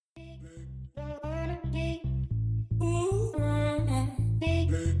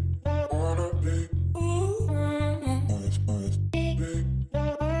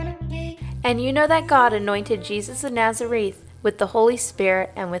And you know that God anointed Jesus of Nazareth with the Holy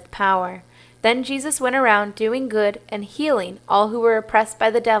Spirit and with power. Then Jesus went around doing good and healing all who were oppressed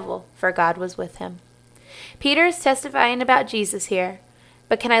by the devil, for God was with him. Peter is testifying about Jesus here.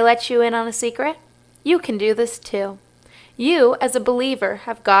 But can I let you in on a secret? You can do this too. You, as a believer,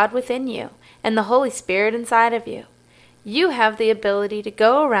 have God within you and the Holy Spirit inside of you. You have the ability to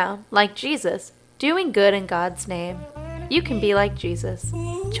go around, like Jesus, doing good in God's name. You can be like Jesus.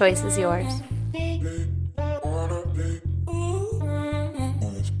 Choice is yours.